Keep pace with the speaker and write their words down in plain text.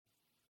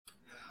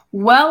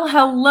Well,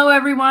 hello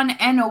everyone,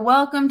 and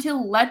welcome to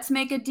Let's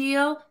Make a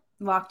Deal,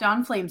 Locked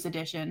On Flames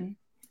edition.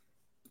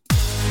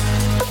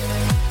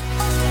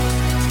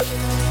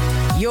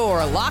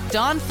 You're Locked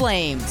On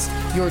Flames,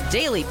 your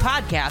daily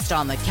podcast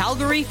on the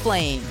Calgary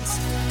Flames.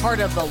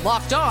 Part of the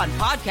Locked On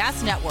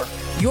Podcast Network,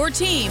 your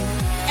team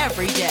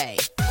every day.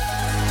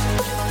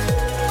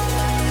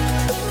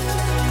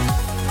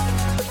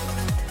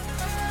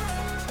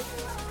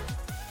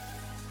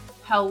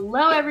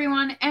 Hello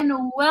everyone, and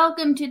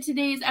welcome to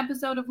today's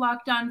episode of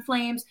Locked On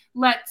Flames,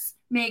 Let's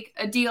Make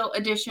a Deal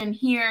edition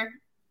here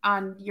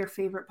on your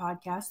favorite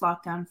podcast,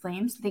 Locked On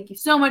Flames. Thank you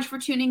so much for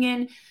tuning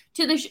in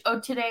to the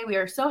show today. We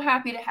are so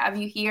happy to have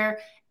you here.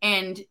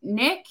 And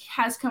Nick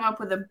has come up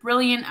with a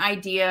brilliant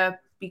idea,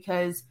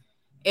 because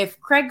if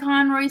Craig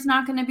Conroy's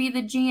not going to be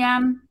the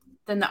GM,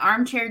 then the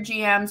armchair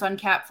GMs on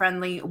Cap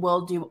Friendly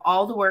will do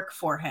all the work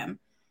for him.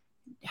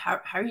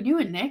 How are you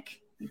doing, Nick?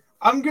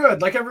 I'm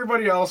good. Like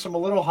everybody else, I'm a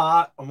little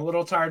hot. I'm a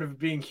little tired of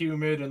being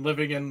humid and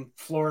living in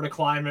Florida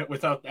climate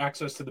without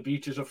access to the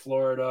beaches of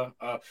Florida.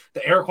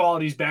 The air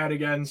quality's bad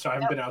again, so I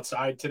haven't been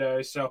outside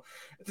today. So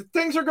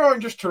things are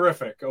going just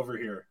terrific over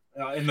here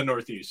in the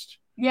Northeast.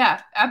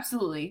 Yeah,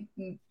 absolutely.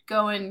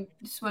 Going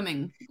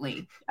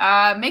swimmingly.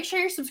 Make sure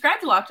you're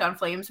subscribed to Locked On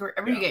Flames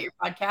wherever you get your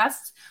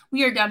podcasts.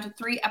 We are down to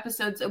 3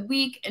 episodes a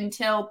week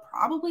until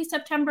probably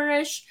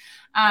September-ish.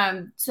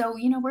 So,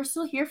 we're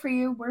still here for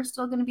you. We're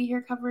still going to be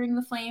here covering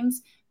the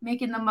Flames,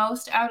 making the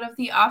most out of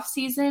the off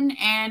season.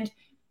 And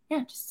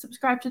yeah, just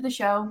subscribe to the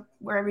show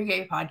wherever you get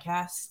your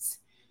podcasts.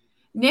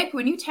 Nick,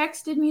 when you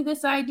texted me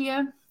this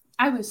idea,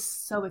 I was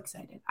so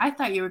excited. I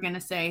thought you were going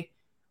to say,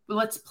 well,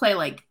 let's play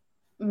like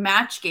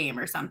match game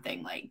or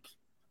something. Like,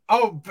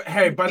 oh,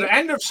 hey, by the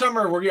end of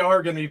summer, we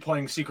are going to be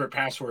playing Secret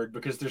Password,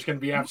 because there's going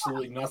to be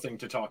absolutely nothing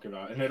to talk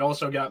about. And it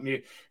also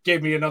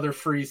gave me another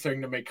free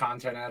thing to make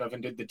content out of,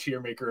 and did the tier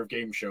maker of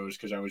game shows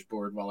because I was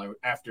bored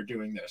after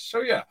doing this.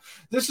 So yeah,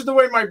 this is the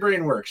way my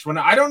brain works.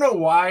 I don't know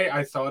why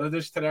I thought of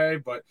this today,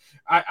 but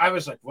I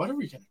was like, what are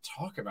we going to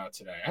talk about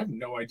today? I have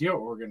no idea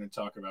what we're going to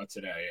talk about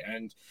today.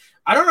 And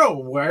I don't know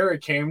where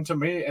it came to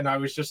me. And I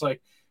was just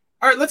like,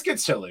 all right, let's get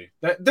silly.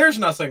 There's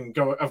nothing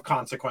of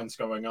consequence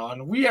going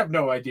on. We have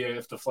no idea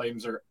if the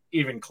Flames are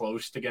even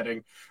close to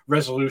getting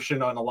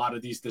resolution on a lot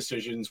of these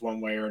decisions one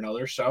way or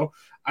another. So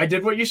I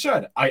did what you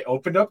said. I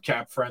opened up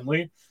Cap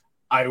Friendly.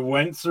 I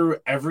went through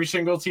every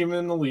single team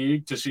in the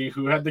league to see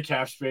who had the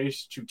cap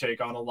space to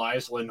take on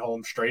Elias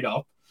Lindholm straight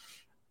up.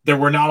 There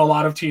were not a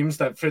lot of teams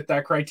that fit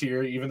that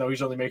criteria, even though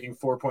he's only making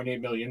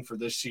 $4.8 million for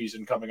this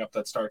season coming up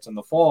that starts in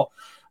the fall.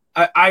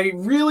 I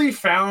really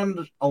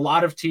found a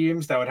lot of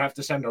teams that would have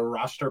to send a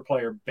roster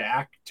player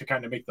back to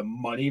kind of make the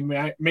money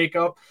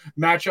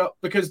match up,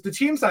 because the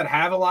teams that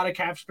have a lot of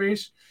cap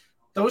space,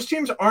 those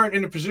teams aren't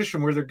in a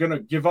position where they're going to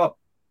give up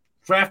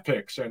draft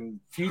picks and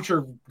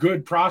future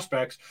good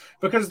prospects,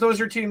 because those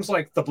are teams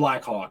like the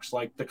Blackhawks,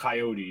 like the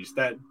Coyotes,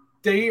 that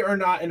they are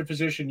not in a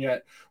position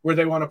yet where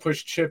they want to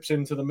push chips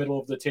into the middle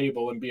of the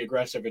table and be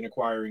aggressive in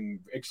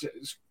acquiring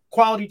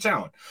quality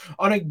talent.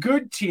 On a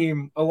good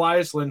team,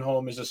 Elias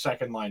Lindholm is a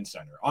second-line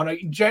center. On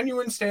a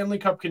genuine Stanley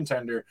Cup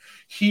contender,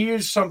 he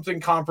is something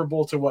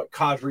comparable to what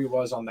Kadri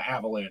was on the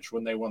Avalanche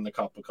when they won the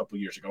Cup a couple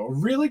years ago. A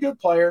really good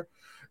player.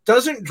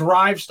 Doesn't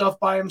drive stuff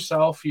by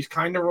himself. He's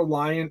kind of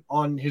reliant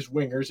on his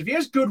wingers. If he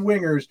has good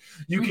wingers,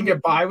 you can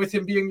get by with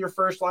him being your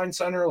first-line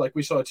center, like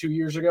we saw 2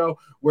 years ago,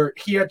 where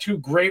he had 2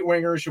 great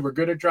wingers who were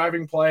good at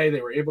driving play. They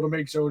were able to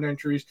make zone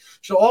entries.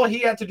 So all he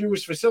had to do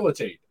was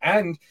facilitate.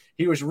 And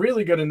he was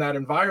really good in that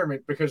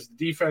environment because the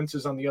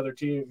defenses on the other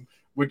team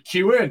would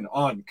cue in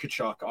on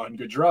Tkachuk, on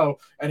Gaudreau,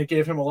 and it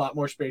gave him a lot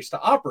more space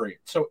to operate.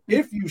 So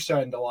if you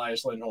send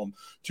Elias Lindholm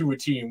to a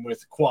team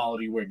with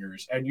quality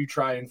wingers and you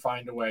try and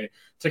find a way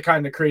to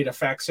kind of create a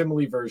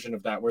facsimile version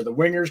of that, where the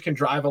wingers can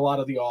drive a lot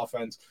of the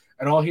offense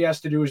and all he has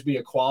to do is be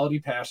a quality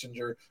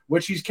passenger,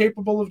 which he's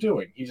capable of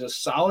doing. He's a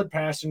solid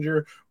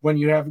passenger when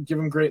you give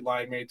him great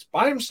line mates.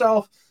 By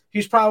himself,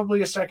 he's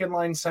probably a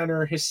second-line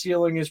center. His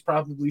ceiling is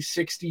probably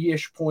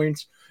 60-ish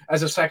points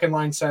as a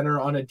second-line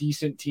center on a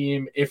decent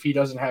team if he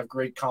doesn't have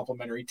great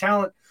complementary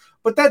talent.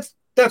 But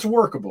that's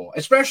workable,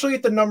 especially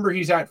at the number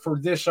he's at for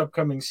this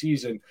upcoming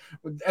season.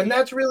 And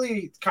that's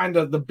really kind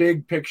of the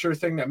big picture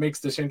thing that makes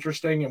this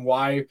interesting, and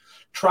why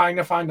trying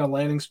to find a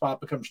landing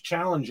spot becomes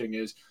challenging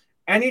is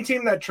any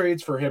team that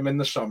trades for him in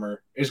the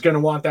summer is going to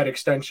want that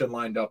extension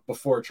lined up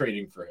before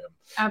trading for him.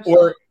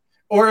 Absolutely.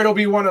 Or it'll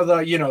be one of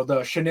the,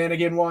 the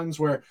shenanigan ones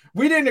where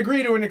we didn't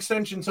agree to an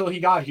extension until he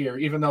got here,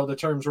 even though the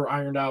terms were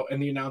ironed out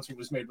and the announcement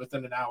was made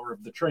within an hour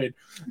of the trade.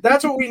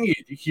 That's what we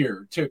need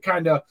here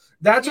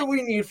that's what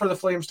we need for the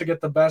Flames to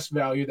get the best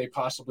value they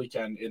possibly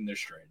can in this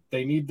trade.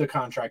 They need the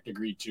contract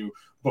agreed to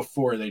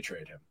before they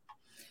trade him.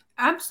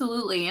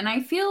 Absolutely. And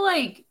I feel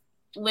like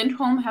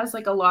Lindholm has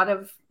like a lot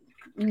of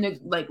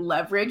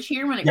leverage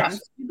here when it comes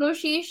to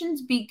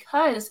negotiations,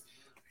 because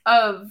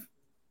of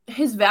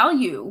his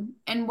value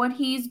and what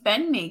he's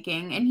been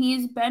making. And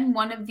he's been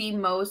one of the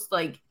most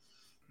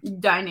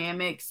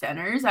dynamic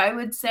centers, I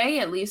would say,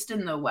 at least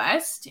in the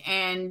West.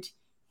 And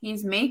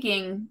he's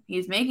making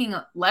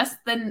less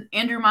than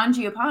Andrew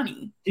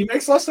Mangiapane. He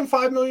makes less than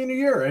 $5 million a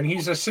year, and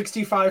he's a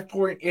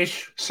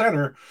 65-point-ish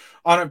center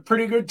on a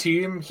pretty good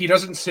team. He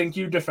doesn't sink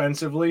you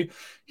defensively.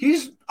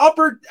 He's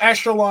upper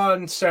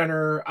echelon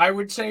center. I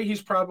would say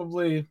he's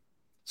probably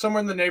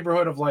somewhere in the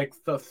neighborhood of like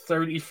the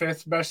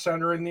 35th best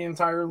center in the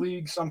entire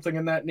league, something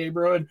in that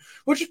neighborhood,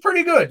 which is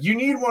pretty good. You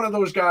need one of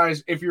those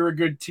guys if you're a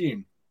good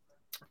team.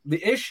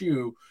 The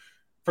issue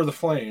for the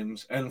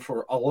Flames and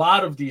for a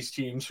lot of these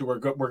teams who we're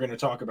going to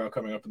talk about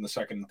coming up in the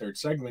second and third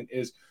segment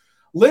is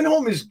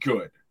Lindholm is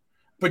good,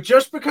 but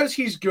just because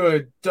he's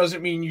good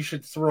doesn't mean you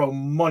should throw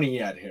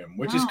money at him,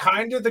 which is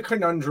kind of the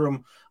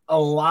conundrum a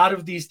lot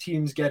of these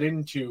teams get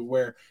into,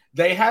 where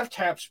they have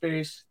cap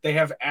space, they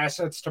have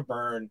assets to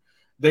burn.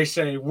 They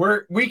say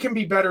we can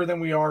be better than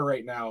we are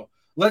right now.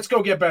 Let's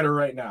go get better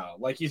right now.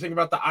 Like you think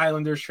about the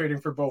Islanders trading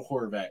for Bo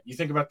Horvat. You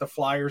think about the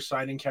Flyers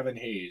signing Kevin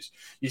Hayes.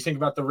 You think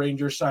about the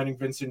Rangers signing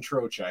Vincent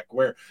Trocheck,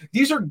 where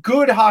these are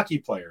good hockey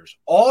players.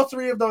 All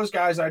three of those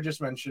guys I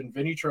just mentioned,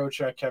 Vinny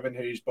Trocheck, Kevin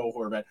Hayes, Bo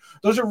Horvat,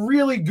 those are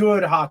really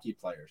good hockey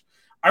players.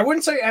 I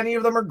wouldn't say any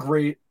of them are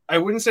great. I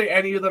wouldn't say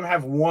any of them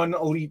have one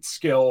elite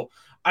skill.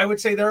 I would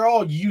say they're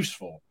all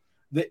useful.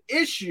 The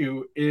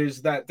issue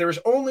is that there's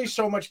only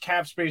so much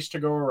cap space to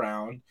go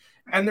around,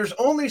 and there's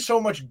only so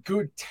much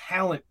good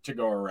talent to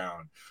go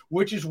around,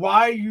 which is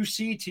why you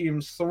see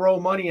teams throw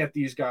money at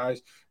these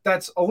guys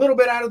that's a little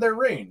bit out of their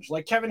range.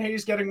 Like Kevin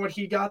Hayes getting what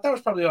he got, that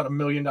was probably about $1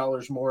 million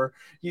more.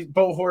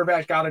 Bo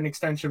Horvat got an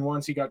extension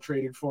once he got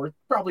traded for it.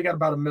 Probably got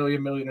about $1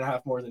 million, $1.5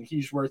 million more than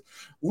he's worth.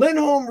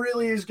 Lindholm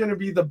really is going to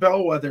be the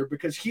bellwether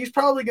because he's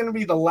probably going to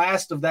be the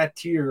last of that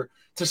tier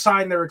to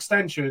sign their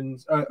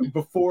extensions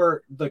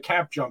before the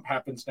cap jump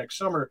happens next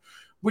summer,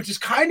 which is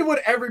kind of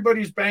what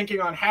everybody's banking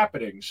on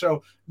happening.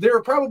 So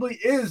there probably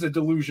is a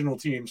delusional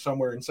team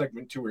somewhere in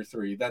segment 2 or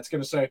 3 that's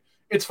going to say,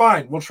 it's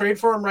fine, we'll trade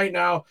for him right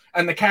now,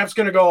 and the cap's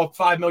going to go up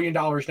 $5 million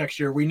next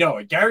year. We know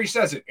it. Gary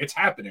says it. It's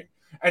happening.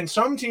 And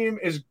some team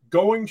is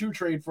going to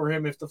trade for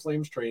him if the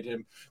Flames trade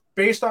him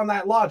based on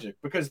that logic,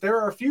 because there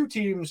are a few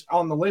teams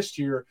on the list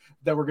here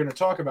that we're going to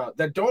talk about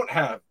that don't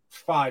have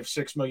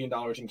 $5-6 million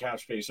in cap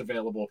space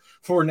available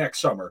for next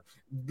summer.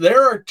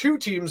 There are 2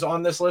 teams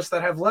on this list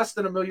that have less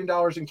than $1 million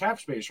in cap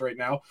space right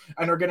now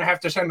and are going to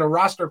have to send a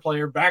roster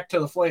player back to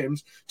the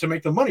Flames to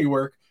make the money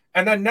work.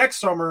 And then next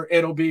summer,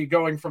 it'll be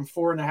going from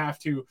 4.5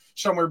 to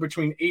somewhere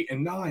between 8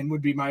 and 9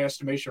 would be my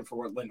estimation for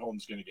what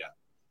Lindholm's going to get.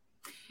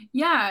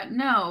 Yeah,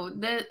 no,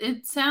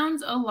 it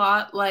sounds a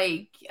lot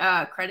like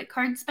credit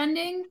card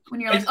spending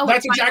when you're like,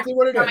 that's exactly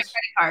what it is. My credit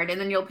card, and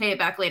then you'll pay it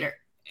back later.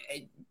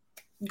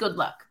 Good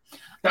luck.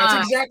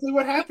 That's exactly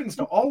what happens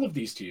to all of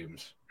these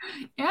teams.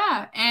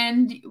 Yeah,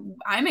 and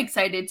I'm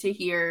excited to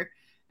hear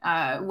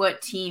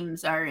what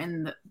teams are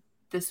in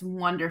this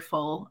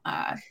wonderful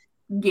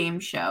game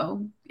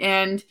show.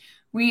 And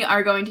we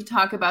are going to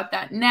talk about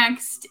that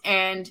next.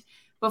 And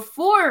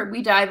before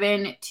we dive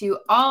into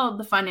all of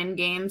the fun and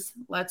games,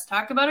 let's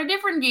talk about a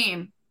different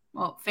game.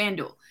 Well,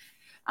 FanDuel.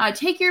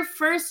 Take your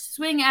first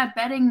swing at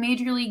betting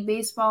Major League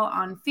Baseball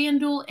on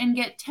FanDuel and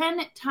get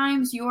 10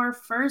 times your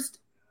first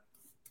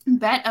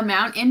bet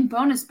amount in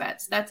bonus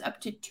bets. That's up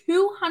to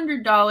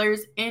 $200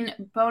 in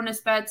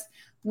bonus bets,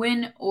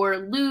 win or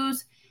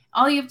lose.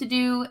 All you have to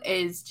do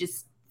is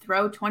just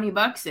throw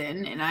 $20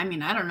 in. And I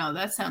mean, I don't know,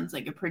 that sounds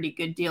like a pretty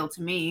good deal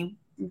to me.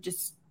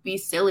 Just be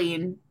silly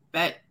and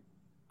bet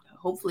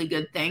hopefully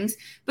good things.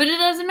 But it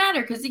doesn't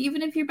matter, because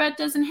even if your bet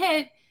doesn't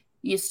hit,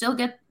 you still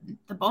get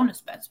the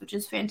bonus bets, which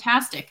is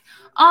fantastic.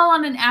 All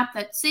on an app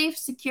that's safe,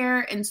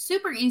 secure, and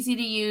super easy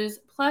to use.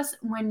 Plus,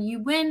 when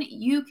you win,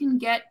 you can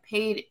get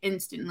paid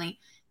instantly.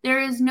 There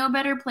is no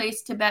better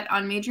place to bet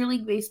on Major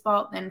League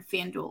Baseball than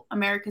FanDuel,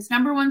 America's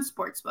 #1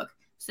 sportsbook.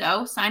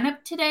 So sign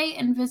up today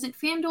and visit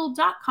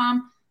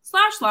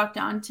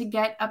FanDuel.com/lockdown to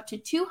get up to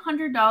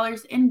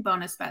 $200 in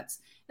bonus bets.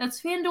 That's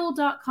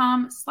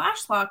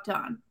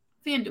FanDuel.com/lockdown.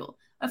 FanDuel,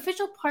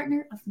 official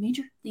partner of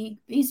Major League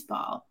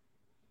Baseball.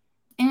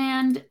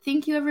 And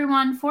thank you,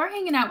 everyone, for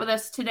hanging out with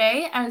us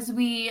today as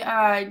we,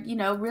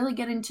 really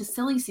get into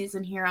silly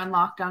season here on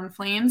Locked On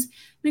Flames.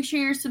 Make sure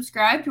you're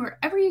subscribed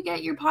wherever you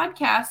get your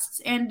podcasts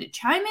and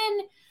chime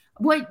in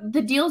what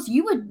the deals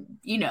you would,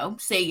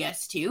 say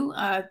yes to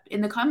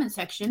in the comment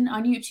section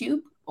on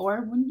YouTube,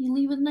 or when you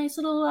leave a nice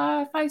little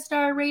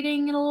 5-star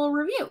rating and a little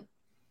review.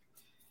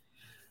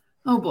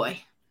 Oh,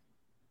 boy.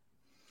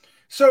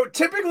 So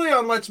typically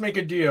on Let's Make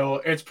a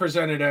Deal, it's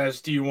presented as,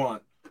 do you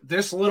want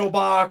this little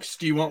box?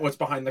 Do you want what's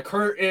behind the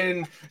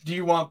curtain? Do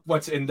you want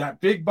what's in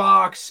that big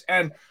box?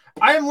 And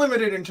I am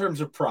limited in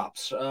terms of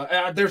props.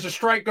 There's a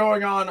strike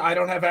going on. I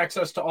don't have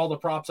access to all the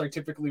props I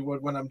typically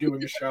would when I'm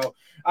doing a show.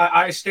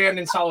 I stand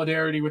in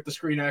solidarity with the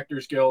Screen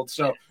Actors Guild,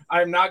 so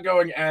I'm not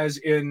going as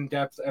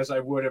in-depth as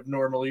I would have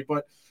normally.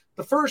 But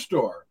the first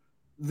door,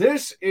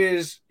 this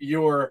is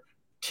your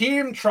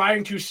team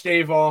trying to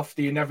stave off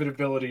the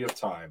inevitability of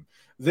time.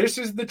 This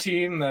is the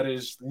team that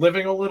is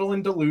living a little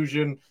in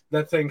delusion,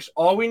 that thinks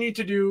all we need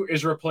to do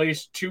is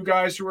replace 2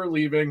 guys who are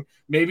leaving,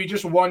 maybe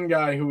just 1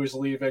 guy who is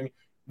leaving.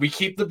 We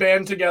keep the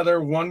band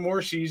together one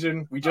more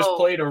season. We just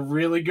played a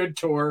really good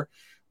tour.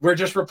 We're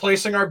just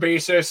replacing our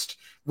bassist.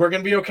 We're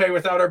going to be okay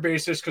without our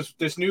bassist because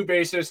this new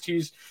bassist,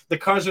 he's the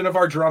cousin of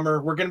our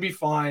drummer. We're going to be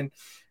fine.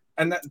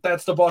 And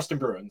that's the Boston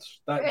Bruins.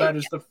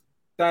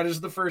 That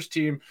is the first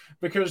team,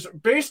 because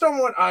based on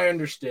what I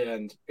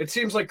understand, it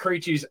seems like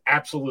Krejci's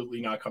absolutely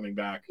not coming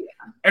back. Yeah,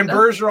 and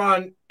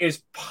Bergeron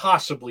is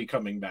possibly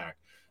coming back.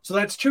 So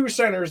that's 2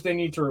 centers they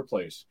need to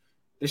replace.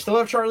 They still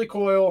have Charlie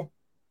Coyle.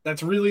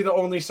 That's really the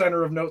only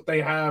center of note they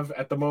have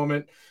at the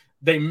moment.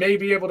 They may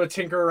be able to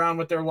tinker around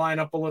with their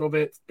lineup a little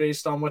bit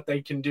based on what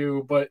they can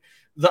do. But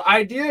the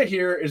idea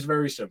here is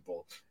very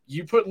simple.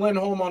 You put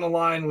Lindholm on a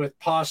line with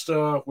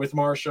Pasta, with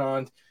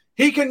Marchand.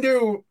 He can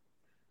do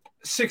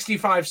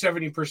 65,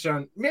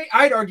 70%.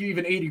 I'd argue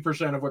even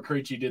 80% of what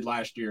Krejci did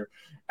last year.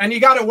 And you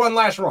got one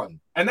last run.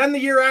 And then the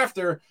year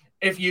after,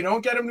 if you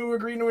don't get him to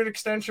agree to an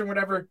extension,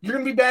 whatever, you're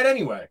going to be bad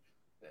anyway.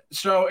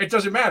 So it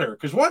doesn't matter,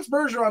 because once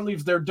Bergeron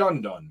leaves, they're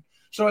done.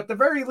 So at the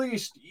very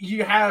least,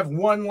 you have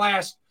one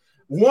last,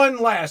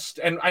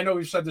 and I know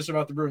we've said this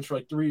about the Bruins for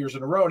like 3 years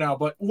in a row now,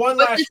 but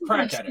last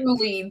crack at it.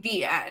 Truly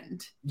the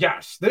end.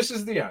 Yes, this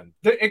is the end.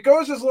 It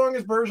goes as long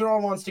as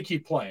Bergeron wants to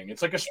keep playing.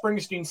 It's like a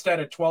Springsteen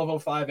set at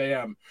 12:05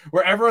 a.m.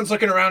 where everyone's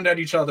looking around at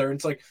each other. And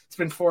it's like, it's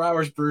been 4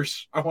 hours,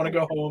 Bruce. I want to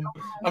go home.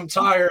 I'm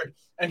tired.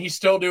 And he's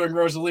still doing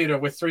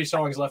Rosalita with 3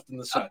 songs left in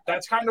the set.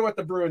 That's kind of what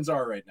the Bruins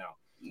are right now.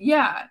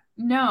 Yeah,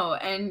 no.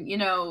 And,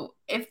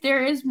 if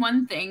there is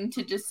one thing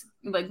to just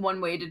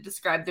one way to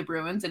describe the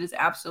Bruins, it is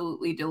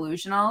absolutely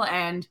delusional.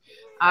 And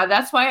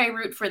that's why I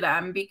root for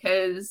them,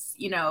 because,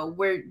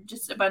 we're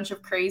just a bunch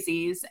of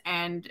crazies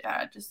and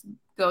just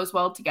goes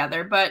well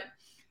together. But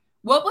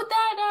what would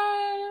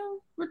that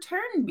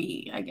return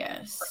be, I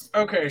guess?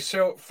 Okay,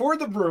 so for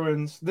the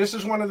Bruins, this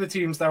is one of the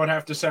teams that would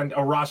have to send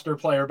a roster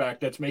player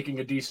back that's making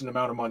a decent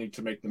amount of money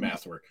to make the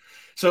math work.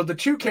 So the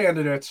 2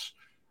 candidates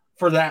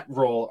for that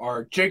role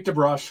are Jake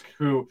Debrusk,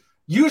 who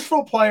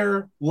useful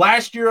player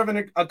last year of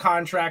a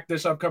contract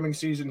this upcoming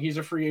season. He's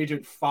a free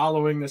agent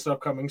following this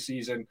upcoming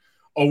season.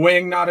 A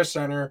wing, not a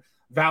center.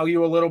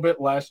 Value a little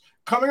bit less.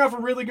 Coming off a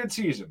really good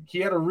season. He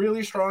had a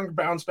really strong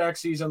bounce back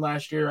season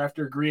last year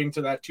after agreeing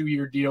to that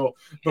 2-year deal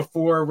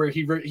before, where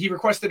he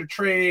requested a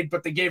trade,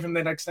 but they gave him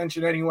that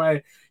extension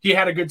anyway. He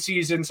had a good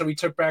season, so he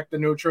took back the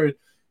no trade.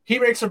 He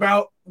makes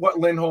about what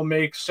Lindholm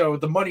makes, so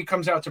the money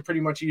comes out to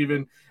pretty much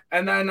even.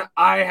 And then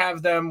I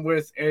have them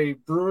with a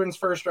Bruins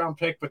first-round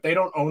pick, but they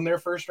don't own their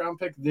first-round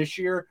pick this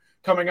year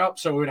coming up,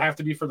 so it would have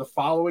to be for the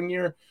following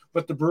year.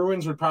 But the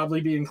Bruins would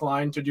probably be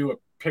inclined to do a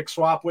pick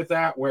swap with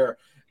that, where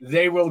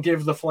they will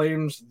give the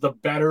Flames the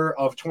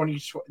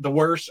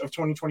worst of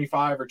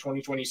 2025 or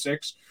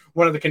 2026.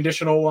 One of the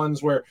conditional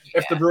ones where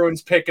if the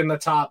Bruins pick in the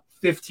top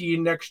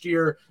 15 next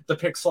year, the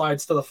pick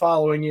slides to the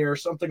following year,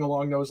 something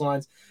along those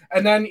lines.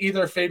 And then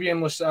either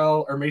Fabian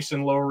Lysell or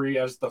Mason Lowry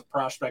as the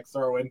prospect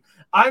throw-in.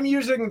 I'm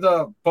using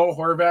the Bo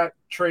Horvat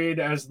trade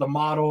as the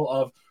model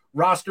of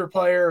roster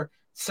player,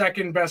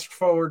 second best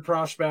forward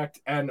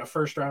prospect, and a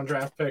first-round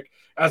draft pick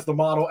as the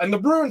model. And the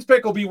Bruins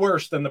pick will be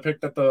worse than the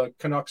pick that the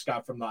Canucks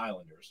got from the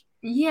Islanders.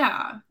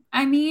 Yeah.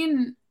 I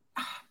mean,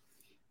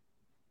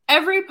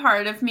 every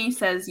part of me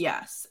says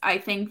yes. I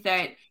think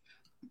that...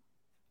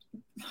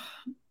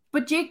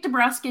 But Jake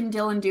Debrusk and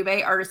Dylan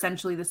Dubé are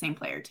essentially the same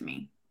player to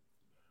me.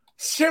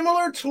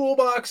 Similar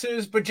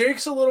toolboxes, but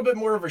Jake's a little bit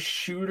more of a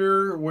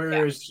shooter,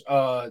 whereas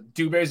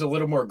Dubé's a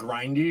little more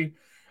grindy.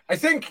 I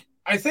think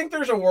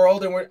there's a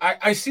world in which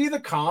I see the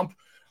comp,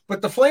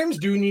 but the Flames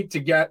do need to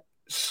get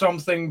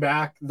something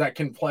back that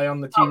can play on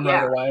the team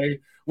right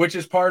away, which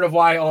is part of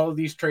why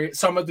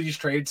some of these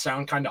trades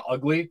sound kind of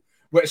ugly,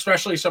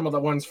 especially some of the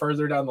ones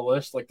further down the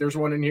list. Like there's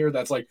one in here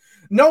that's like,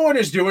 no one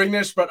is doing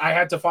this, but I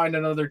had to find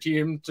another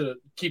team to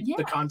keep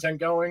the content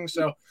going.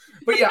 So,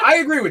 but yeah, I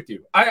agree with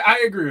you.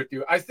 I agree with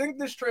you. I think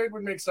this trade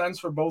would make sense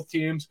for both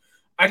teams.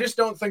 I just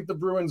don't think the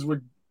Bruins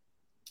would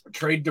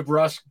trade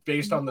Debrusk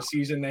based on the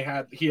season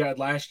he had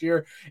last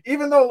year,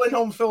 even though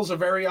Lindholm fills a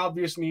very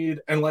obvious need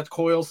and lets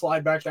Coyle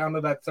slide back down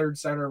to that third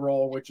center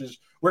role, which is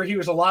where he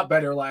was a lot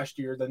better last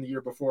year than the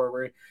year before,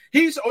 where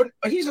he's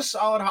a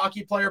solid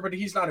hockey player, but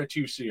he's not a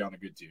 2C on a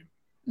good team.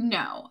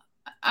 No.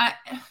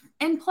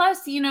 And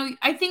plus,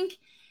 I think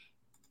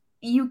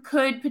you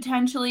could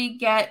potentially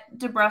get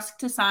Debrusk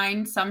to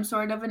sign some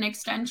sort of an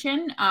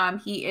extension.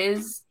 He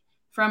is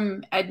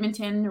from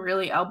Edmonton,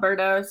 really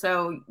Alberta.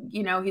 So,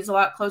 he's a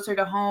lot closer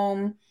to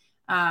home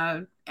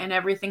and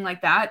everything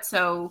like that.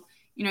 So,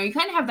 you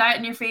kind of have that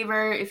in your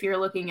favor if you're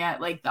looking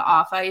at like the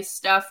off ice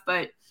stuff.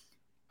 But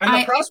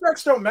the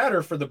prospects don't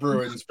matter for the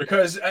Bruins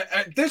because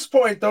at this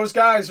point, those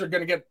guys are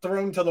going to get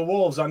thrown to the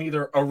Wolves on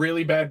either a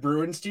really bad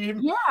Bruins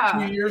team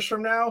 2 years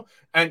from now,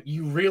 and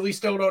you really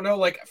still don't know.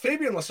 Like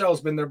Fabian Lysell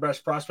has been their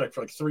best prospect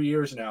for like 3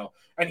 years now,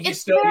 and he's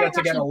still yet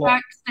to get a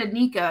look.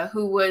 Stanika,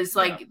 who was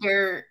like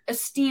their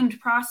esteemed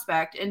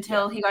prospect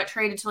until he got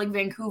traded to like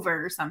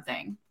Vancouver or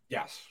something.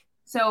 Yes.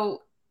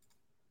 So,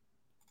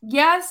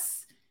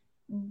 yes,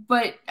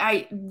 but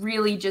I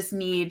really just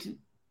need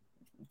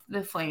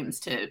the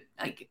Flames to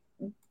like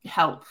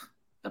help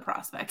the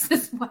prospects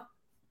as well.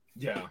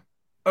 Yeah.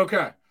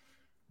 Okay.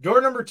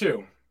 Door number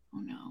 2. Oh,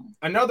 no.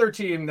 Another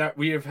team that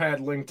we have had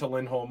linked to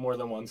Lindholm more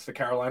than once, the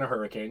Carolina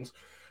Hurricanes.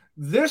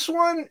 This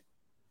one,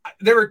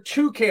 there are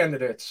 2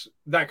 candidates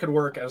that could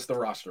work as the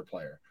roster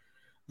player.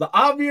 The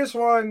obvious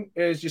one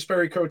is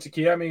Jesperi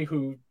Kotkaniemi,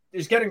 who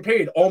is getting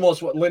paid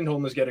almost what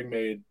Lindholm is getting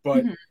made,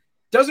 but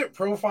doesn't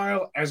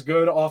profile as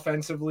good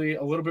offensively,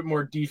 a little bit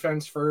more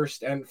defense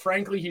first. And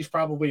frankly, he's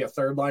probably a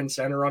third-line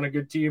center on a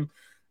good team.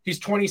 He's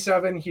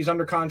 27. He's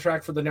under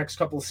contract for the next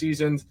couple of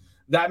seasons.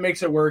 That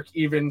makes it work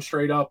even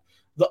straight up.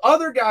 The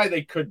other guy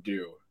they could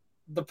do,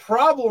 the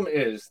problem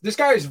is this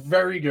guy is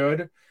very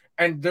good,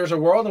 and there's a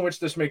world in which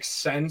this makes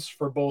sense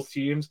for both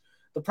teams.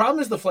 The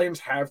problem is the Flames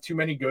have too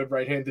many good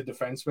right-handed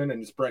defensemen,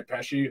 and it's Brett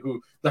Pesce,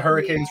 who the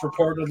Hurricanes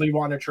reportedly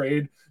want to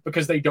trade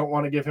because they don't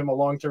want to give him a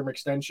long-term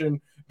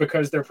extension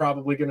because they're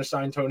probably going to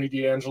sign Tony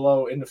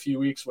DeAngelo in a few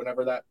weeks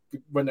whenever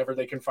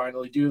they can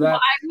finally do that. Why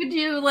would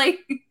you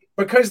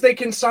because they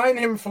can sign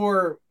him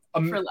for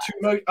 $1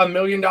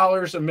 million,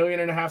 $1.5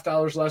 million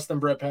less than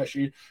Brett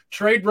Pesce,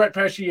 trade Brett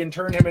Pesce and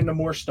turn him into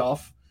more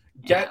stuff.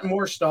 Get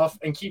more stuff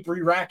and keep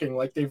re-racking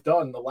like they've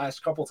done the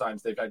last couple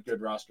times they've had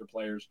good roster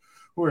players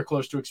who are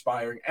close to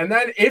expiring. And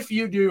then if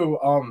you do,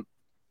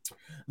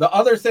 the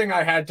other thing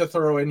I had to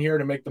throw in here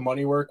to make the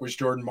money work was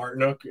Jordan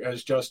Martinook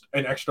as just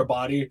an extra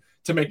body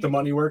to make the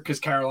money work because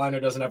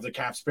Carolina doesn't have the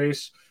cap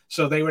space.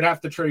 So they would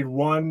have to trade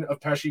one of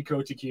Pesce,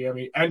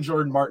 Kotkaniemi, and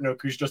Jordan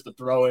Martinook, who's just a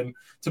throw-in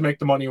to make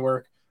the money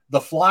work.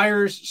 The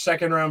Flyers'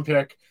 second-round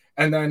pick,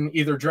 and then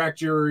either Drac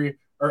Jury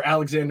or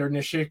Alexander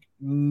Nikishin.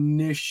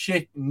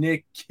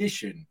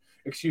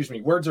 Excuse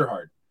me, words are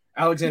hard.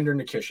 Alexander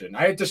Nikishin.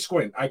 I had to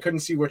squint. I couldn't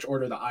see which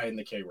order the I and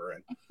the K were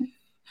in.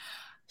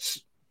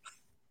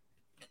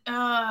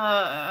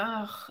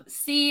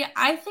 See,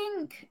 I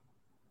think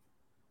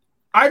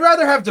I'd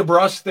rather have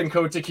Debrusk than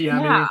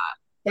Kotkaniemi. Yeah,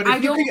 but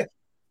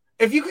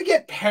if you could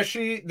get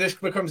Pesce, this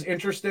becomes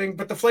interesting.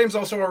 But the Flames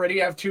also already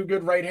have 2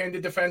 good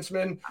right-handed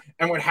defensemen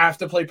and would have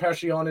to play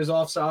Pesce on his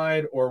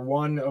offside or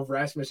one of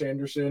Rasmus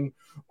Anderson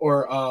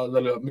or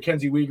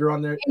Mackenzie Weegar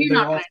on their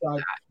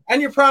offside. And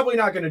you're probably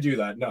not going to do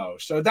that, no.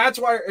 So that's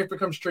why it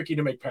becomes tricky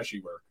to make Pesce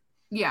work.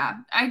 Yeah,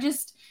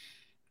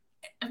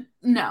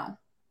 no.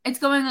 It's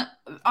going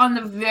on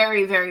the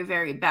very, very,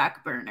 very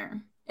back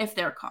burner if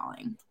they're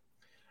calling.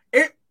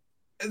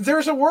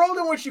 There's a world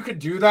in which you could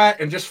do that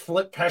and just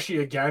flip Pesce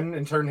again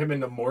and turn him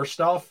into more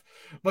stuff.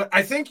 But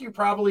I think you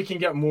probably can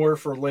get more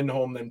for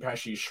Lindholm than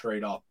Pesce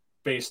straight up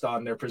based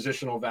on their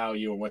positional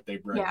value and what they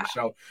bring. Yeah.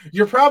 So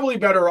you're probably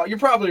better off.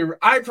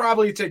 I'd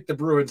probably take the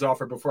Bruins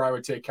offer before I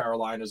would take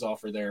Carolina's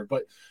offer there.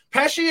 But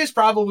Pesce is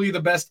probably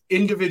the best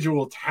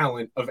individual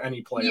talent of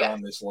any player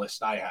on this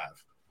list I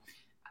have.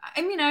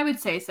 I mean, I would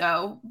say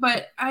so.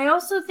 But I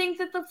also think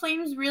that the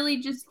Flames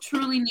really just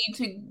truly need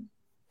to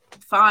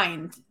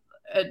find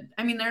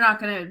they're not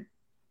going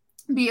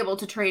to be able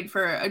to trade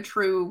for a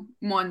true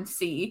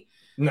 1C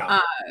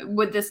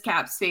with this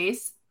cap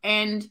space.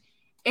 And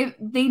if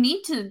they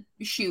need to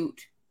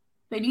shoot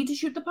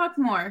the puck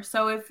more.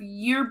 So if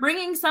you're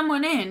bringing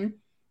someone in,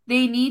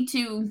 they need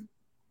to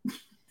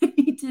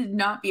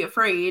not be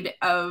afraid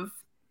of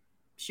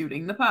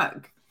shooting the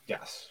puck.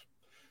 Yes.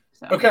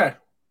 So. Okay.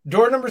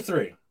 Door number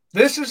 3.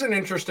 This is an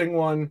interesting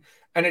one.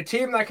 And a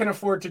team that can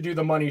afford to do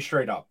the money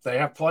straight up. They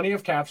have plenty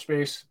of cap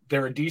space.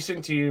 They're a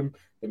decent team.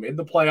 They made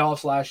the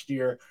playoffs last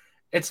year.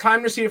 It's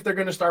time to see if they're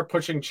going to start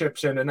pushing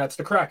chips in, and that's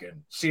the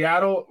Kraken.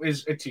 Seattle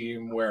is a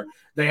team where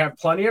they have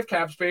plenty of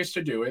cap space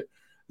to do it.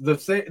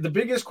 The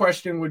biggest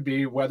question would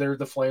be whether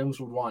the Flames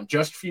would want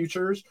just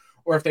futures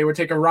or if they would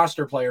take a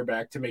roster player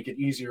back to make it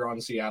easier on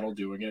Seattle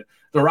doing it.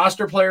 The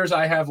roster players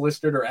I have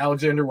listed are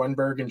Alexander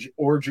Wennberg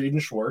or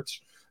Jaden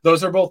Schwartz.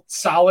 Those are both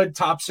solid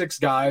top 6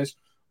 guys.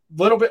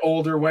 Little bit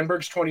older.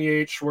 Wennberg's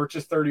 28. Schwartz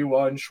is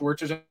 31.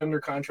 Schwartz is under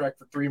contract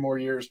for 3 more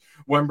years.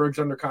 Wennberg's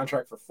under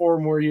contract for 4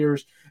 more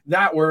years.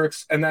 That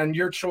works. And then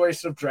your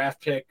choice of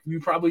draft pick, you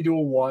probably do a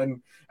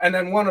 1. And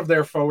then one of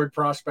their forward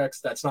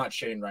prospects that's not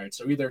Shane Wright.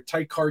 So either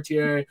Tyke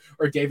Cartier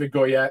or David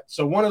Goyette.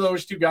 So one of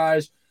those 2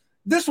 guys.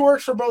 This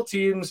works for both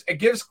teams. It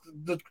gives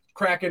the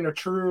Kraken a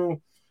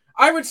true,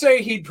 I would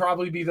say he'd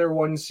probably be their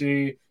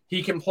 1C.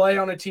 He can play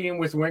on a team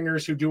with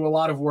wingers who do a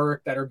lot of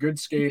work, that are good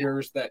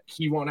skaters, that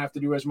he won't have to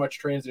do as much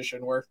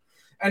transition work.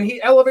 And he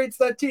elevates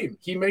that team.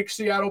 He makes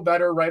Seattle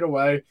better right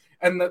away.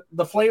 And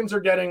the Flames are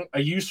getting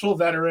a useful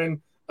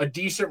veteran, a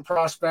decent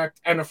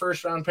prospect, and a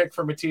first-round pick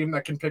from a team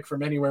that can pick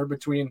from anywhere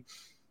between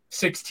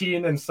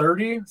 16 and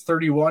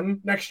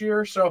 31 next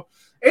year. So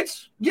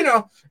it's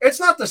not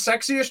the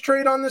sexiest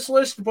trade on this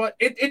list, but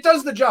it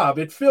does the job.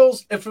 It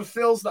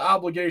fulfills the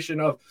obligation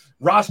of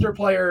roster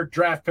player,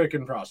 draft pick,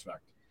 and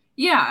prospect.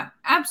 Yeah,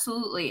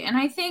 absolutely. And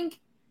I think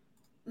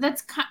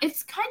it's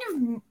kind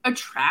of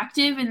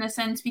attractive in the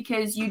sense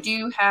because you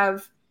do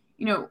have,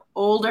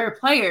 older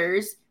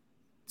players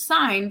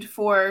signed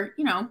for,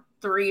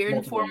 3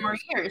 or 4 more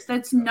years.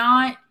 That's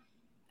not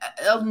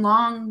a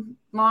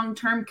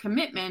long-term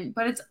commitment,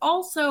 but it's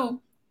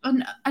also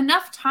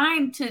enough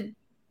time to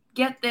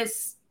get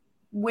this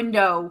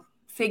window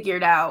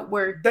figured out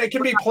where they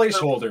can be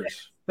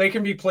placeholders. they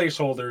can be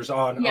placeholders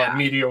on a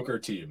mediocre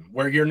team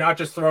where you're not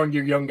just throwing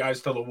your young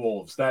guys to the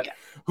wolves. That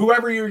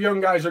whoever your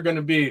young guys are going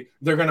to be,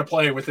 they're going to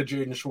play with a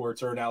Jaden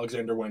Schwartz or an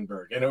Alexander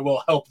Wennberg, and it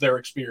will help their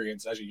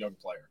experience as a young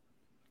player.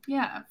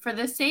 Yeah, for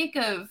the sake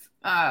of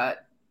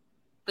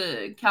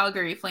the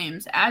Calgary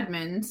Flames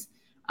admins,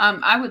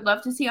 I would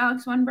love to see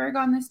Alex Wennberg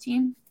on this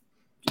team.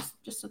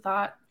 Just a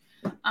thought.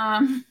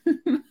 I'm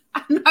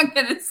not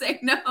going to say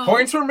no.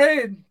 Points were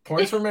made.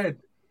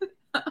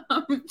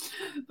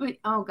 But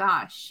oh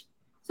gosh.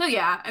 So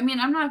yeah, I mean,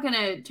 I'm not going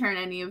to turn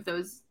any of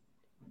those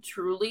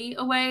truly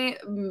away.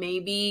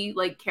 Maybe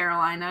like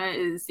Carolina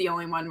is the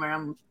only one where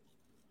I'm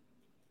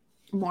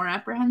more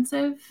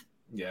apprehensive.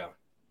 Yeah.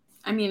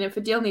 I mean, if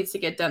a deal needs to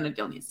get done, a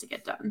deal needs to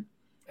get done.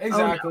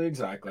 Exactly.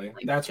 Like,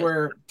 that's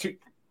where to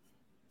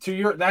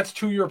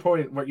your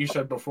point, what you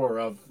said before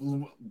of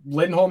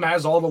Lindholm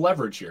has all the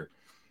leverage here.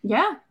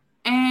 Yeah.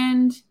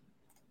 And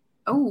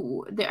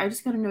I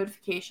just got a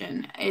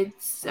notification.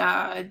 It's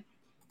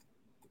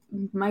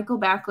Michael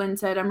Backlund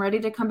said, I'm ready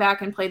to come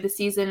back and play the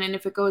season. And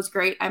if it goes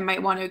great, I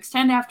might want to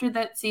extend after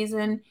that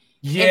season.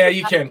 Yeah,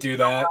 you can't do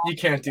that. You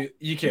can't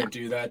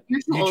do that.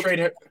 You trade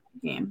him.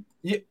 Game.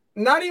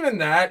 Not even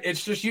that.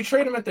 It's just you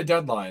trade him at the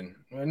deadline,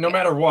 no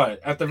matter what.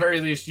 At the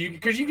very least,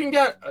 because you can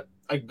get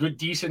a good,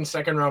 decent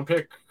second round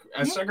pick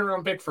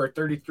for a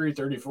 33,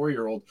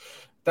 34-year-old.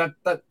 That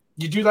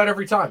you do that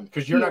every time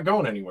because you're not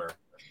going anywhere.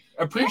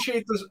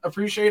 Appreciate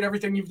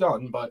everything you've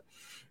done, but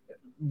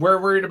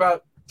we're worried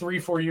about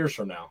 3-4 years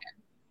from now.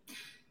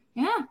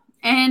 Yeah.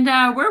 And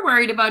we're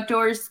worried about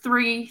doors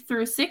 3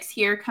 through 6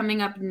 here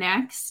coming up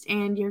next,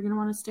 and you're going to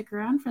want to stick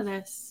around for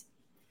this.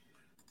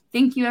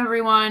 Thank you,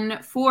 everyone,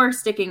 for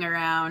sticking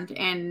around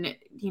and,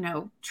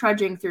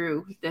 trudging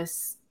through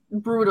this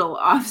brutal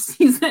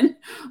offseason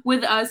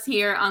with us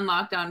here on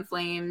Locked On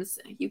Flames.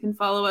 You can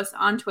follow us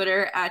on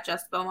Twitter at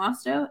Just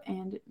Belmosto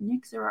and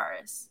Nick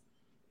Zararis.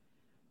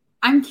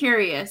 I'm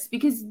curious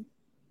because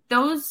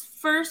those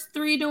first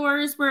 3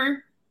 doors they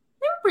were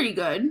pretty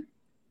good.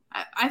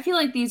 I feel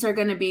like these are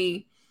going to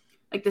be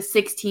like the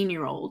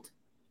 16-year-old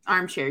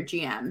armchair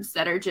GMs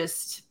that are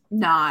just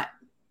not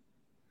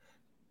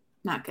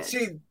good.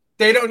 See,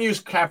 they don't use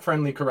cap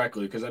friendly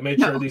correctly because I made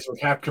sure these were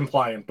cap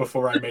compliant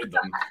before I made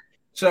them.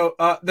 So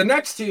the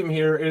next team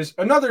here is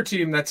another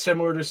team that's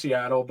similar to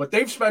Seattle, but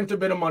they've spent a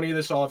bit of money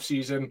this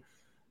offseason.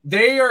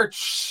 They are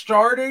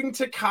starting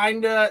to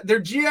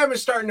their GM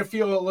is starting to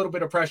feel a little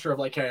bit of pressure of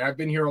like, hey, I've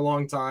been here a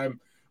long time.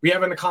 We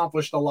haven't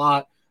accomplished a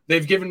lot.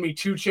 They've given me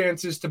 2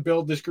 chances to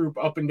build this group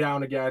up and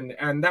down again,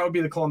 and that would be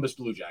the Columbus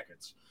Blue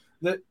Jackets.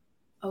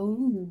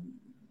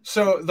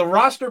 So the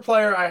roster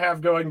player I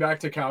have going back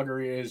to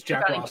Calgary is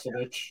Jack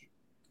Roslovich.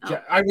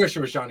 I wish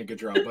it was Johnny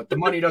Gaudreau, but the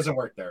money doesn't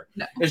work there.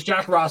 No. It's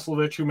Jack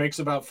Roslovich, who makes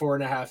about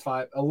 4.5,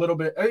 5, a little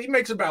bit. He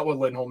makes about what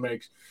Lindholm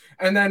makes.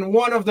 And then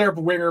one of their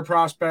winger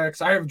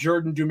prospects, I have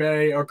Jordan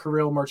Dumais or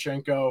Kirill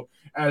Marchenko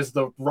as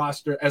the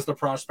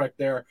prospect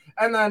there.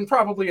 And then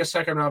probably a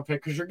second-round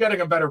pick because you're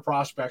getting a better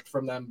prospect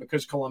from them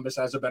because Columbus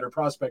has a better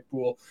prospect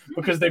pool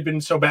because they've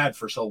been so bad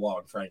for so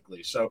long,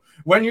 frankly. So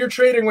when you're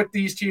trading with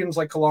these teams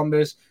like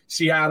Columbus,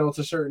 Seattle to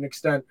a certain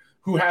extent,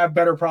 who have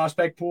better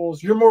prospect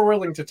pools, you're more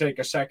willing to take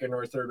a second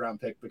or a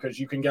third-round pick because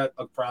you can get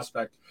a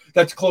prospect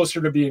that's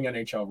closer to being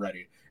NHL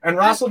ready. And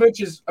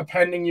Roslovich is a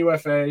pending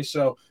UFA,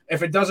 so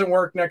if it doesn't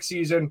work next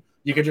season,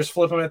 you can just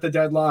flip him at the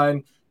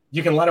deadline.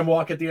 You can let him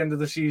walk at the end of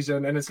the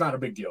season, and it's not a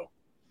big deal.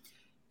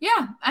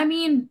 Yeah, I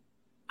mean,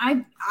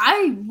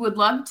 I would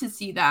love to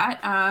see that.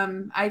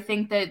 I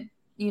think that,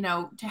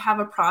 to have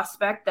a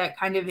prospect that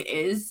kind of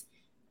is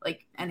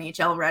like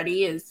NHL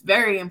ready is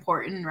very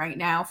important right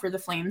now for the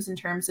Flames in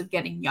terms of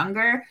getting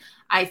younger.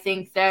 I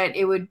think that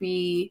it would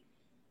be,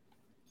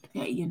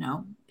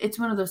 it's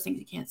one of those things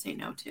you can't say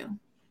no to.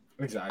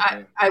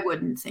 Exactly. I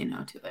wouldn't say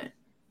no to it.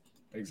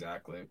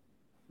 Exactly.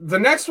 The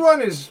next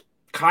one is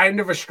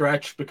kind of a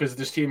stretch because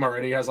this team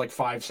already has like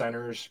 5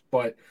 centers,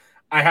 but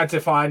I had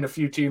to find a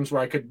few teams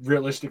where I could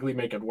realistically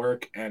make it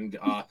work. And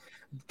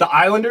the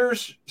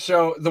Islanders.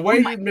 So the way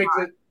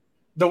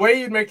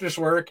you'd make this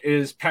work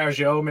is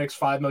Pajot makes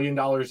 $5 million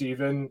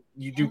even.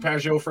 You do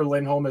Pajot for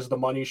Lindholm as the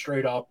money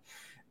straight up.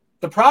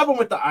 The problem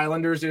with the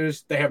Islanders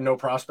is they have no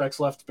prospects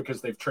left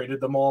because they've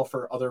traded them all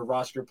for other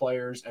roster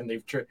players, and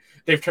they've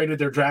traded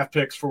their draft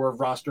picks for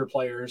roster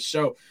players.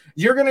 So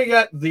you're gonna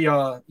get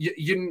the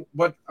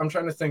what I'm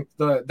trying to think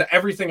the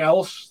everything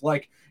else.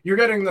 Like you're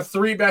getting the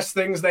 3 best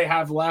things they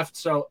have left.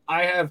 So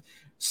I have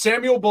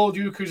Samuel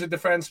Bolduc, who's a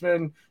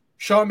defenseman,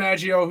 Sean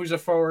Maggio, who's a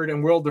forward,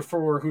 and Will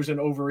Dufour, who's an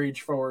overage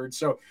forward.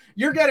 So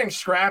you're getting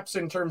scraps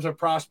in terms of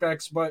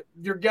prospects, but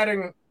you're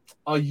getting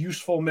a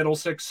useful middle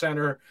 6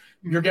 center.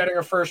 You're getting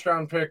a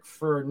first-round pick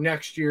for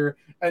next year.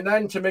 And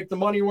then to make the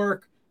money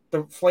work,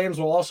 the Flames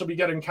will also be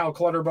getting Cal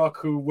Clutterbuck,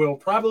 who will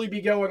probably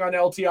be going on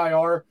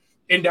LTIR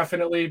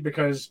indefinitely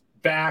because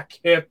back,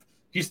 hip,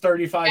 he's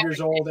 35 years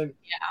old,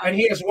 and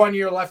he has 1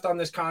 year left on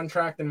this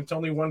contract, and it's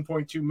only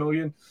 $1.2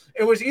 million.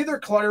 It was either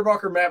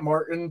Clutterbuck or Matt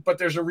Martin, but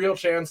there's a real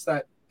chance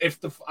that if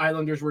the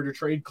Islanders were to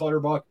trade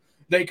Clutterbuck,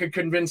 they could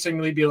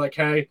convincingly be like,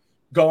 hey,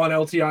 go on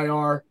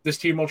LTIR. This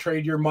team will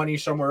trade your money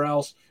somewhere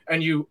else,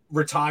 and you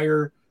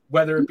retire.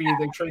 Whether it be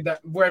they trade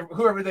that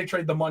whoever they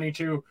trade the money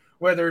to,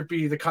 whether it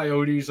be the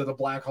Coyotes or the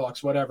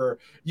Blackhawks, whatever,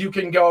 you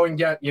can go and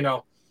get,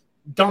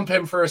 dump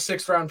him for a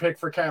 6th-round pick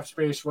for cap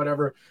space,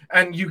 whatever,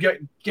 and you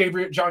get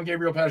John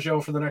Gabriel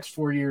Pageau for the next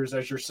 4 years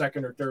as your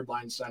second or third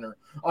line center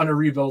on a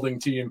rebuilding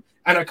team,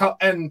 and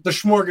the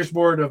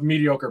smorgasbord of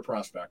mediocre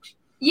prospects.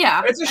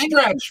 Yeah, it's a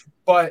stretch,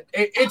 but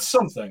it's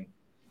something.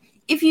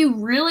 If you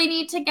really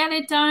need to get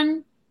it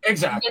done,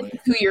 exactly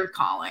who you're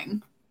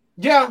calling.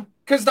 Yeah,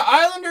 because the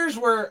Islanders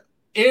were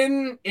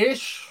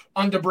in-ish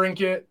on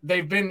DeBrincat.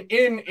 They've been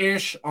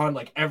in-ish on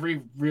like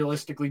every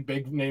realistically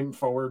big name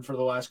forward for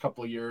the last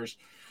couple of years.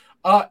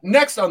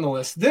 Next on the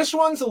list, this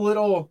one's a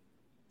little,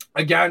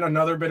 again,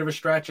 another bit of a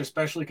stretch,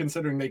 especially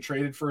considering they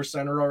traded for a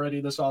center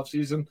already this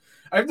offseason.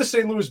 I have the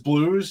St. Louis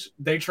Blues.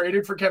 They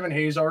traded for Kevin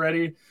Hayes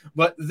already,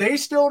 but they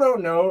still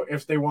don't know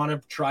if they want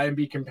to try and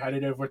be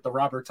competitive with the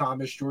Robert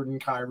Thomas, Jordan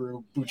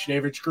Kyrou,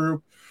 Buchnevich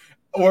group,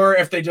 or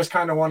if they just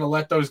kind of want to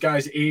let those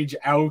guys age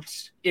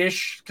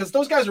out-ish, because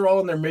those guys are all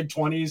in their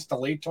mid-20s to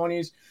late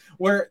 20s,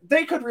 where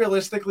they could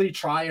realistically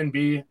try and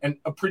be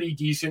a pretty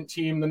decent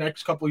team the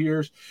next couple of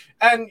years.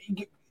 And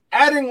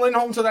adding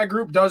Lindholm to that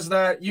group does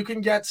that. You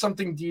can get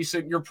something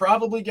decent. You're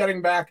probably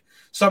getting back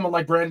someone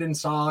like Brandon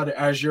Saad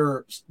as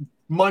your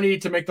money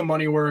to make the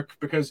money work,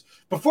 because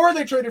before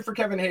they traded for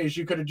Kevin Hayes,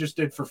 you could have just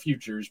did for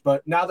futures.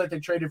 But now that they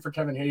traded for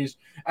Kevin Hayes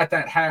at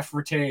that half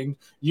retained,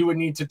 you would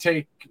need to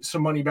take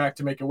some money back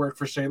to make it work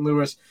for St.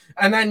 Louis.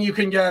 And then you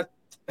can get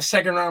a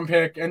 2nd-round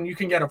pick, and you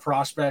can get a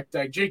prospect.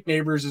 Like Jake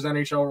Neighbors is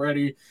NHL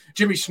ready.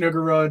 Jimmy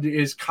Snuggerud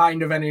is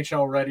kind of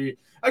NHL ready.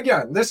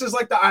 Again, this is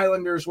like the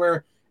Islanders,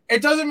 where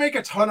it doesn't make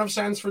a ton of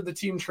sense for the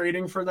team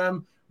trading for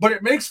them, but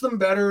it makes them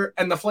better,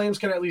 and the Flames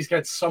can at least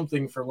get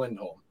something for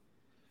Lindholm.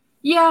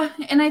 Yeah,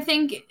 and I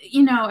think,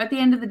 at the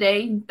end of the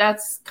day,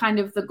 that's kind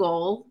of the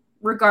goal,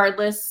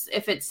 regardless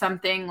if it's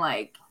something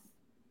like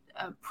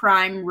a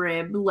prime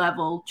rib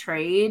level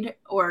trade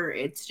or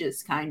it's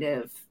just kind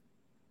of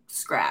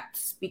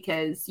scraps,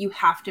 because you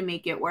have to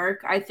make it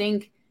work. I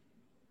think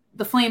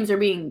the Flames are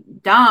being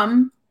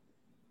dumb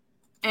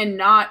and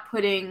not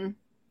putting,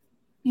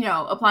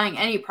 applying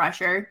any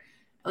pressure,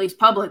 at least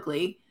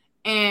publicly.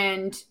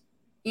 And,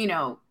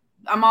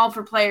 I'm all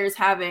for players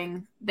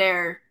having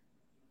their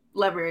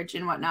leverage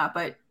and whatnot,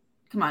 but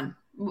come on,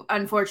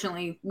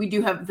 unfortunately we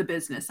do have the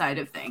business side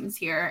of things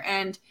here.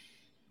 And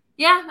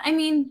yeah, I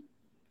mean,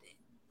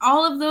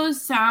 all of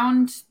those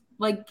sound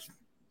like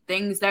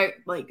things that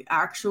like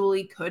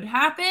actually could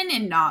happen,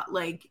 and not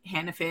like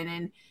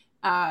Hanifin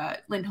and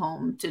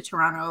Lindholm to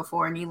Toronto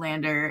for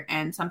Nylander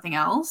and something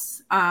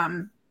else.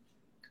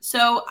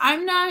 So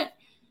I'm not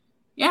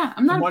the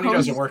money opposed.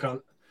 Doesn't work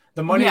on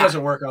the money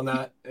doesn't work on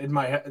that in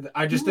my head.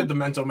 I just did the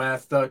mental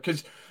math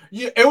because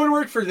it would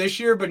work for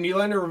this year, but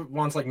Nylander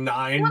wants like $9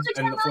 million,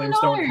 and the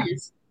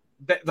Flames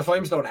the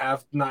Flames don't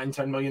have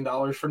 $9-10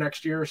 million for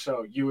next year,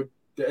 so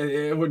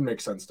it wouldn't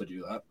make sense to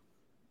do that.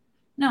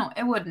 No,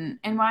 it wouldn't.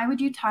 And why would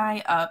you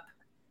tie up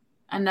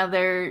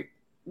another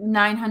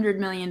 $900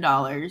 million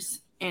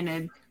in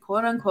a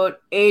quote unquote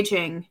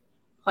aging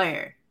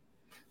player?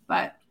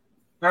 But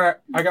all right,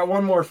 I got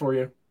one more for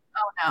you.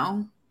 Oh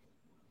no.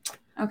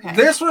 Okay.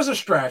 This was a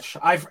stretch.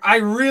 I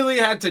really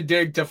had to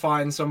dig to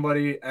find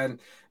somebody, and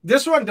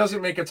this one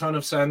doesn't make a ton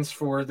of sense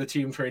for the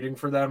team trading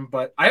for them,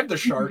 but I have the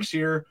Sharks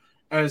here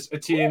as a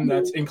team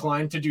that's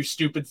inclined to do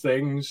stupid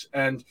things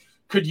and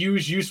could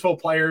use useful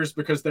players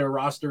because their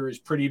roster is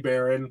pretty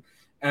barren,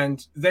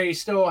 and they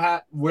still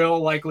will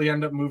likely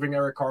end up moving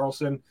Erik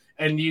Karlsson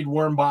and need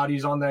warm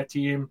bodies on that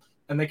team,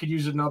 and they could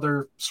use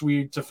another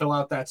Swede to fill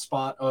out that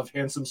spot of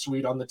handsome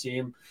Swede on the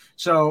team.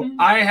 So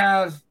I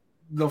have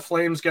the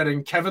Flames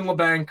getting Kevin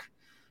LeBanc,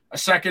 a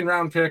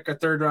 2nd-round pick, a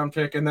 3rd-round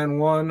pick, and then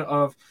one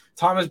of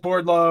Thomas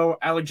Bordeleau,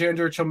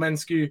 Alexander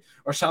Chomensky,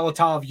 or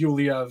Salatov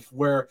Yuleev,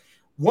 where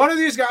one of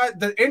these guys,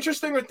 the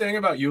interesting thing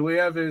about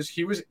Yuleev is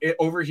he was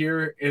over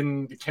here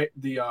in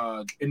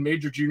in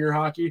major junior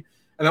hockey,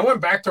 and then went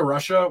back to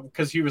Russia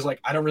because he was like,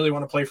 I don't really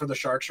want to play for the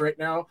Sharks right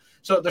now.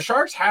 So the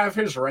Sharks have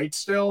his rights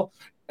still,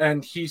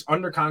 and he's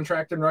under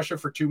contract in Russia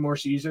for 2 more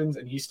seasons,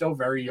 and he's still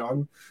very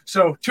young.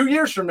 So 2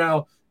 years from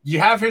now, you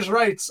have his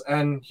rights,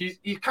 and he's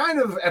kind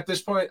of at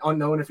this point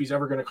unknown if he's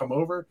ever going to come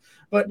over.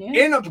 But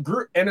in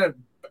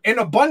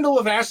a bundle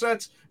of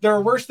assets, there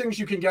are worse things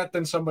you can get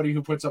than somebody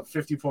who puts up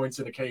 50 points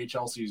in a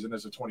KHL season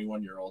as a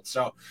 21-year-old.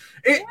 So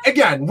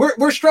again,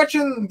 we're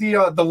stretching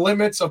the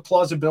limits of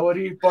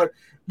plausibility, but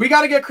we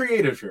got to get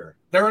creative here.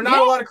 There are not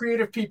a lot of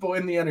creative people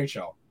in the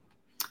NHL.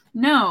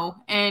 No,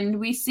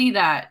 and we see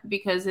that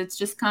because it's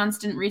just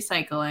constant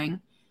recycling.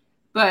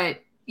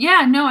 But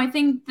yeah, no, I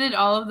think that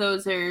all of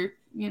those are,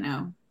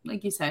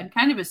 like you said,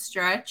 kind of a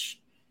stretch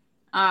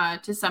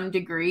to some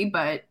degree.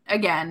 But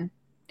again,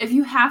 if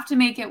you have to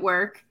make it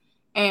work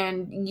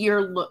and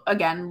you're,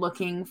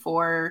 looking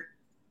for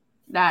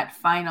that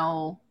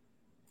final,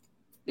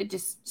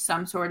 just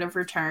some sort of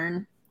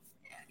return,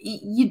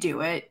 you do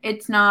it.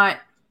 It's not,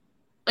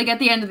 like, at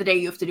the end of the day,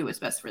 you have to do what's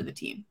best for the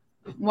team.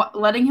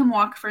 Letting him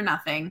walk for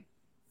nothing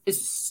is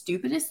the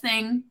stupidest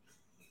thing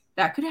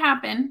that could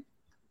happen.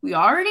 We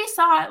already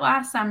saw it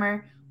last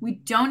summer. We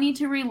don't need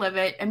to relive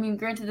it. I mean,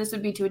 granted, this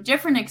would be to a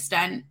different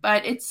extent,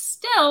 but it's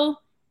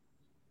still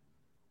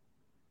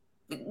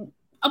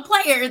a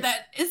player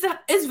that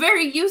is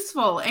very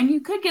useful, and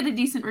you could get a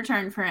decent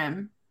return for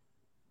him.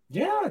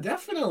 Yeah,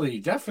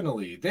 definitely.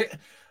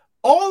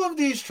 All of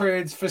these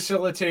trades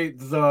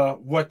facilitate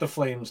what the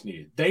Flames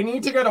need. They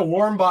need to get a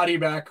warm body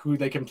back who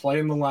they can play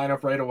in the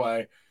lineup right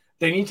away.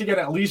 They need to get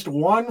at least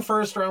one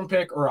first-round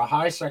pick or a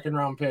high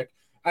second-round pick.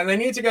 And they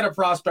need to get a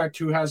prospect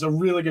who has a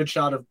really good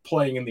shot of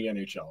playing in the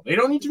NHL. They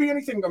don't need to be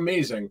anything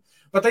amazing,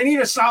 but they need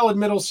a solid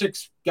middle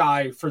six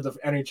guy for the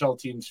NHL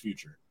team's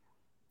future.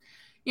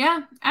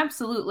 Yeah,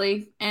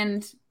 absolutely.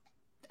 And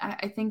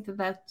I think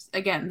that's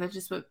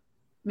just what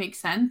makes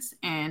sense.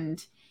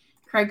 And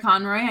Craig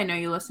Conroy, I know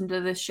you listen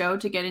to this show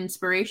to get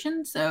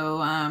inspiration.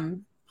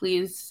 So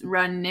please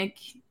run Nick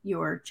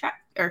your check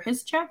or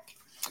his check.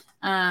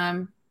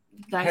 Guys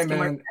can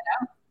work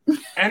that out.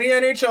 Any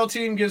NHL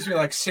team gives me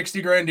like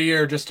 $60,000 a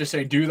year just to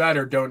say do that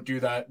or don't do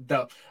that.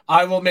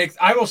 I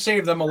will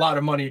save them a lot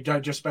of money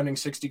just spending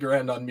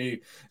 $60,000 on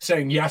me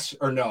saying yes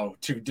or no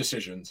to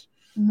decisions.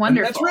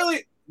 Wonderful.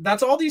 And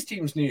that's all these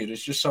teams need.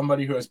 Is just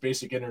somebody who has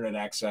basic internet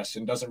access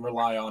and doesn't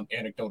rely on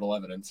anecdotal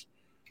evidence.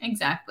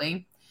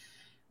 Exactly.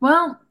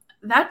 Well,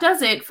 that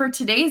does it for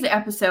today's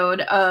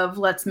episode of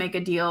Let's Make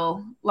a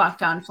Deal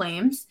Locked On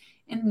Flames.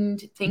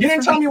 And you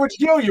didn't tell me which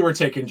deal you were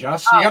taking,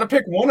 Jess. You got to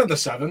pick one of the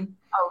 7.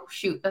 Oh,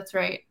 shoot. That's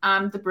right.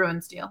 The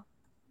Bruins deal.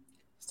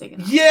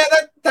 Yeah,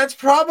 that's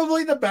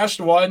probably the best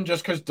one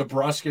just because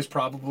Debrusk is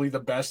probably the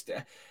best.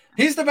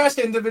 He's the best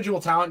individual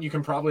talent you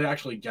can probably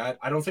actually get.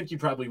 I don't think you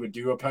probably would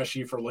do a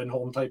Pesci for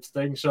Lindholm type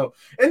thing. So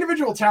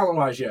individual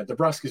talent-wise, yeah,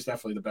 Debrusk is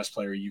definitely the best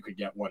player you could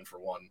get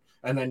 1-for-1.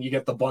 And then you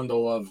get the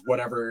bundle of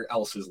whatever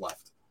else is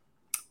left.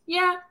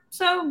 Yeah,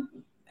 so...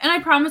 And I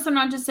promise I'm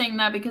not just saying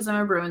that because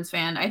I'm a Bruins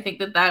fan. I think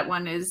that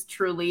one is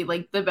truly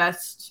like the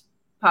best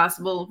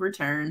possible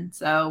return.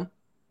 So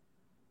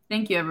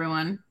thank you,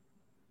 everyone.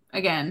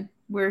 Again,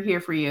 we're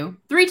here for you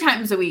 3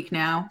 times a week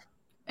now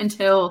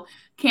until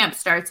camp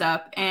starts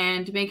up.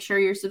 And make sure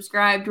you're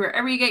subscribed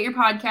wherever you get your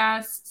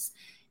podcasts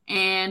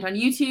and on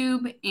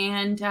YouTube.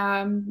 And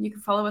you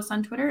can follow us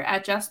on Twitter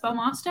at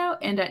JessBelMosto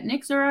and at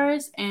Nick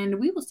Zararis. And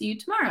we will see you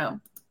tomorrow.